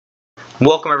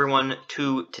Welcome everyone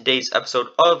to today's episode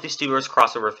of the Steelers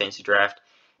Crossover Fantasy Draft.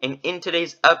 And in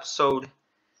today's episode,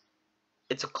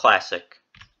 it's a classic.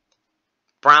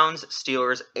 Browns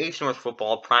Steelers AFC North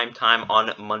football prime time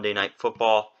on Monday Night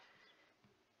Football.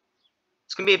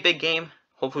 It's going to be a big game.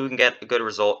 Hopefully we can get a good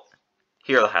result.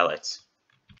 Here are the highlights.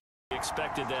 We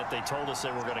expected that. They told us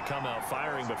they were going to come out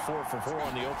firing, but 4 for 4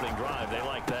 on the opening drive. They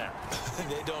like that.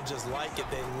 They don't just like it,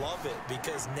 they love it,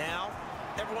 because now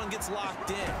everyone gets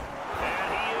locked in.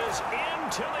 And he is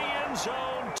into the end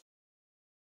zone.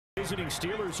 Visiting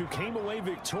Steelers who came away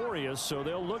victorious, so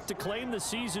they'll look to claim the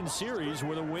season series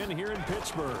with a win here in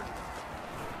Pittsburgh.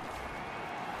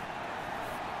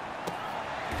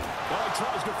 Well, he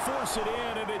tries to force it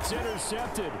in, and it's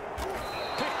intercepted.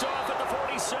 Picked off at the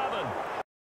 47.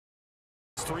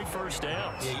 3 first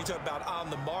downs. Yeah, you talk about on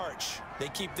the march. They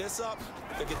keep this up,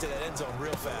 they'll get to that end zone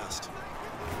real fast.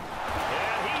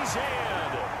 And he's in.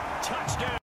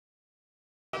 Touchdown.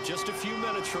 Just a few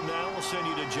minutes from now, we'll send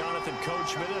you to Jonathan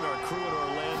Coachman and our crew in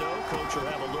Orlando. Coach will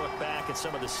have a look back at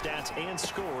some of the stats and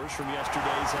scores from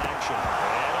yesterday's action.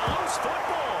 And a loose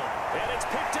football. And it's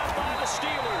picked up by the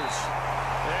Steelers.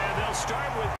 And they'll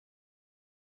start with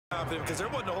because there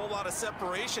wasn't a whole lot of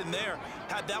separation there.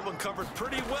 Had that one covered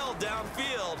pretty well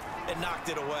downfield and knocked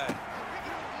it away.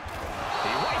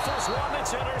 He rifles one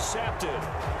that's intercepted.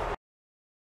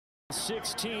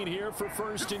 16 here for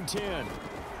 1st and 10.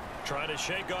 Trying to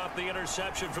shake off the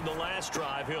interception from the last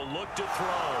drive. He'll look to throw.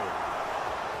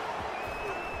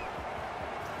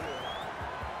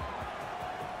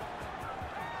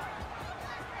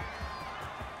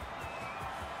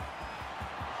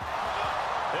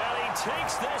 And he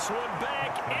takes this one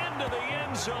back into the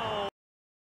end zone.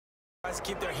 Guys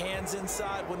keep their hands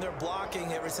inside when they're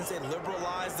blocking ever since they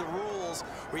liberalized the rules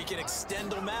where you can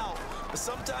extend them out. But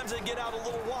sometimes they get out a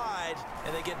little wide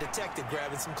and they get detected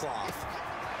grabbing some cloth.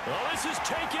 Well, this is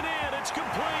taken in. It's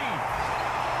complete.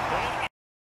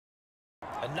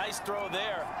 A nice throw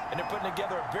there, and they're putting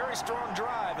together a very strong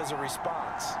drive as a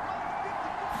response.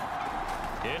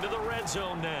 Into the red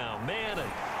zone now. Madden.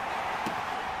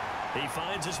 He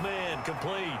finds his man.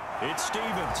 Complete. It's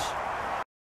Stevens.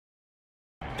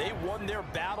 They won their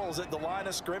battles at the line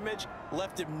of scrimmage,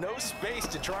 left him no space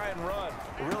to try and run.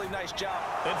 A really nice job.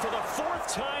 And for the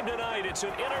 4th time tonight, it's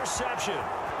an interception.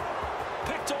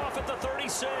 Picked off at the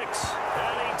 36.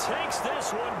 And he takes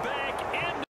this one back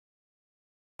in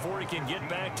before he can get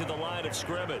back to the line of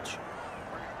scrimmage.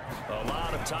 A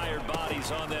lot of tired bodies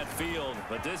on that field,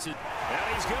 but this is,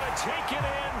 and he's going to take it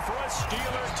in for a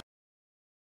Steeler.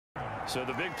 So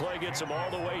the big play gets him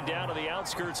all the way down to the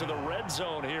outskirts of the red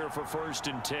zone here for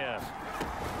 1st and 10.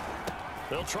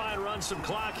 They'll try and run some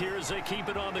clock here as they keep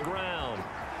it on the ground.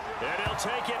 And he'll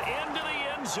take it into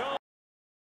the end zone.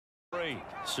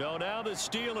 So now the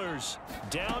Steelers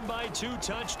down by 2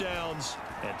 touchdowns.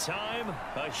 And time,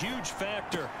 a huge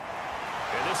factor.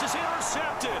 And this is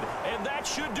intercepted, and that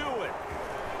should do it.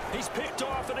 He's picked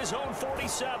off at his own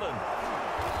 47.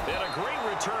 And a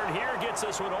great return here gets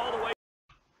this one all the way.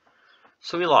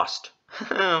 So we lost.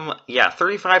 Yeah,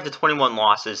 35-21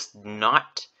 loss is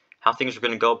not how things are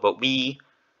going to go, but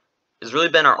it's really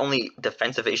been our only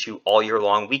defensive issue all year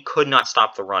long. We could not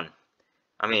stop the run.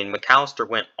 I mean, McAllister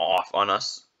went off on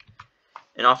us.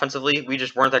 And offensively, we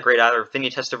just weren't that great either. Vinny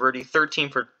Testaverde, 13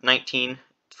 for 19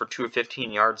 for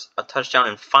 215 yards, a touchdown,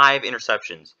 and 5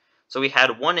 interceptions. So we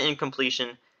had 1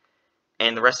 incompletion,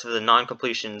 and the rest of the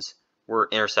non-completions were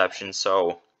interceptions.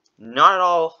 So not at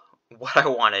all what I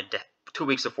wanted 2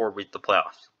 weeks before the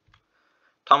playoffs.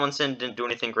 Tomlinson didn't do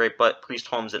anything great, but Priest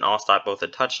Holmes and Allstott both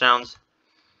had touchdowns.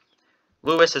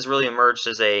 Lewis has really emerged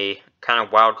as a kind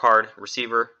of wild card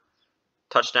receiver.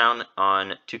 Touchdown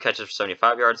on 2 catches for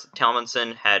 75 yards.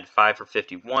 Tomlinson had 5 for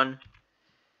 51.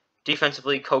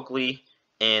 Defensively, Coakley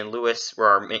and Lewis were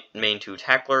our main 2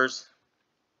 tacklers.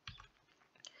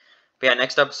 But yeah,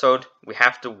 next episode, we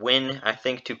have to win, I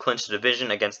think, to clinch the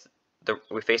division against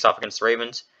we face off against the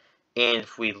Ravens. And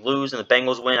if we lose and the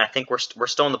Bengals win, I think we're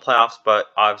still in the playoffs, but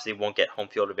obviously won't get home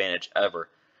field advantage ever.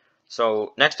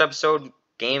 So next episode,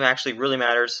 game actually really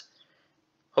matters.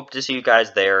 Hope to see you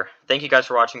guys there. Thank you guys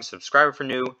for watching. Subscribe if you're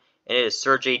new. And it is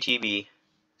Sir JTB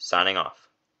signing off.